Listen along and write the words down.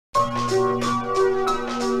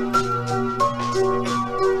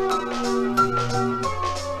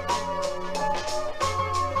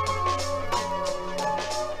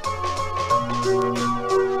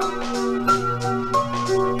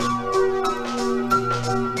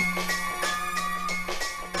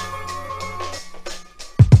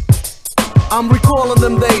I'm recalling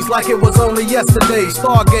them days like it was only yesterday.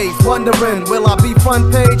 Stargaze, wondering, will I be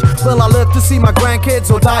front page? Will I live to see my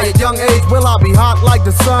grandkids or die at young age? Will I be hot like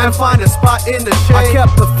the sun and find a spot in the shade? I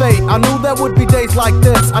kept the faith, I knew there would be days like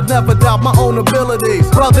this. I'd never doubt my own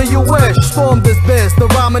abilities. Brother, you wish, storm this biz. The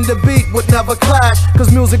rhyme and the beat would never clash,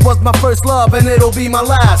 cause music was my first love and it'll be my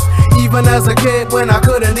last. Even as a kid, when I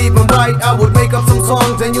couldn't even write, I would make up some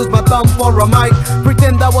songs and use my thumb for a mic.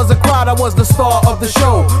 Pretend I was a crowd, I was the star of the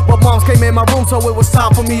show. But moms came in my room, so it was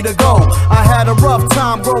time for me to go. I had a rough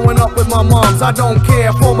time growing up with my moms. I don't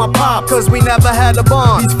care for my pop, cause we never had a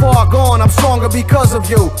bond. He's far gone, I'm stronger because of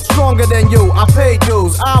you. Stronger than you, I paid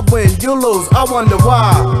dues. I win, you lose, I wonder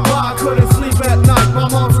why. Why I couldn't sleep at night. My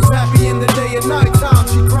mom was happy in the day and night time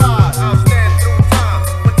she cried. Outstand through time,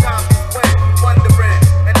 when time just went, wondering,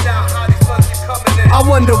 and now how these funds keep coming in. I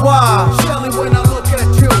wonder why. Shelly, when I look at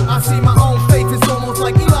you, I see my own face, it's almost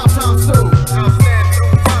like Eli times two.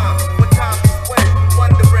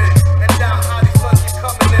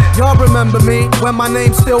 Y'all remember me when my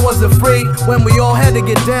name still wasn't free, when we all had to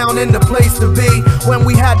get down in the place to be, when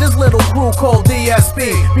we had this little crew called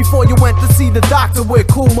DSP. Before you went to see the doctor with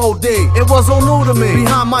Cool Mo D, it was all new to me.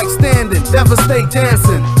 Behind mic standing, devastate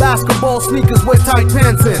dancing, basketball sneakers with tight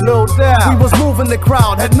pants in. No doubt, we was moving the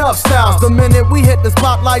crowd, had enough styles. The minute we hit the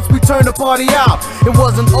spotlights, we turned the party out. It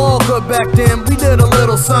wasn't all good back then. We did a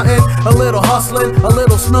little something, a little hustling, a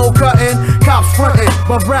little snow cutting, cops fronting,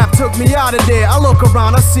 but rap took me out of there. I look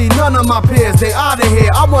around, I see none of my peers, they out of here.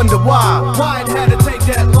 I wonder why it had to take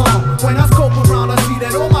that long. When I scope around, I see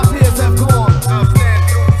that all my peers have gone. Outstand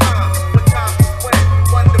through time, when time just went,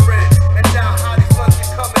 wondering, and now how these funds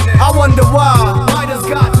keep coming in. I wonder why does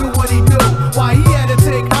God do what he do? Why he had to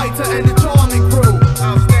take Ita and the Charming crew.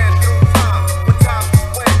 Outstand through time, when time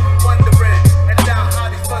just went, wondering, and now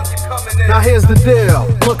how these funds keep coming in. Now here's the deal,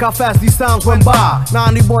 look how fast these times went by.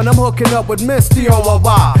 91, I'm hooking up with Misty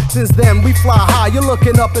O.O.Y. Since then, we fly high, you're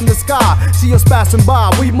looking up in the sky. See us passing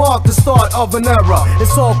by, we mark the start of an era.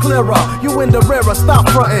 It's all clearer, you in the rear, stop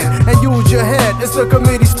fronting and use your head. It's the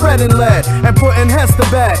committee spreading lead and putting heads to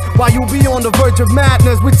bed. While you be on the verge of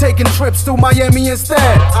madness, we taking trips to Miami instead.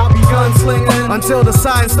 I'll be gunslinging until the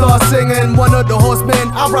signs start singing. One of the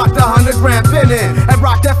horsemen, I rock the 100-gram pinning and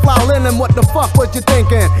rock that fly linen. What the fuck was you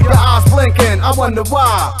thinking? Your eyes blinking, I wonder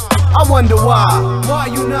why. I wonder why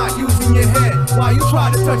you not using your head? Why you try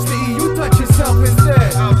to touch the E, you touch yourself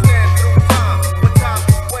instead. Outstand through time, when time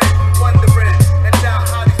just went, wondering, and now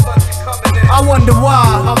how these funds keep coming in. I wonder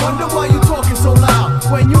why you talking so loud,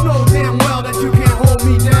 when you know damn well that you can't hold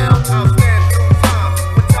me down. Outstand through time,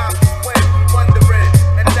 when time just went, wondering,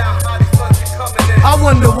 and now how these funds keep coming in. I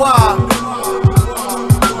wonder why.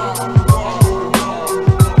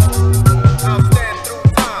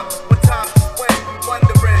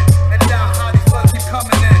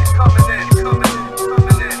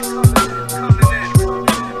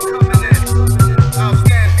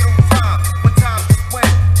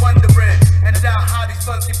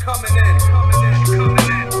 Coming in.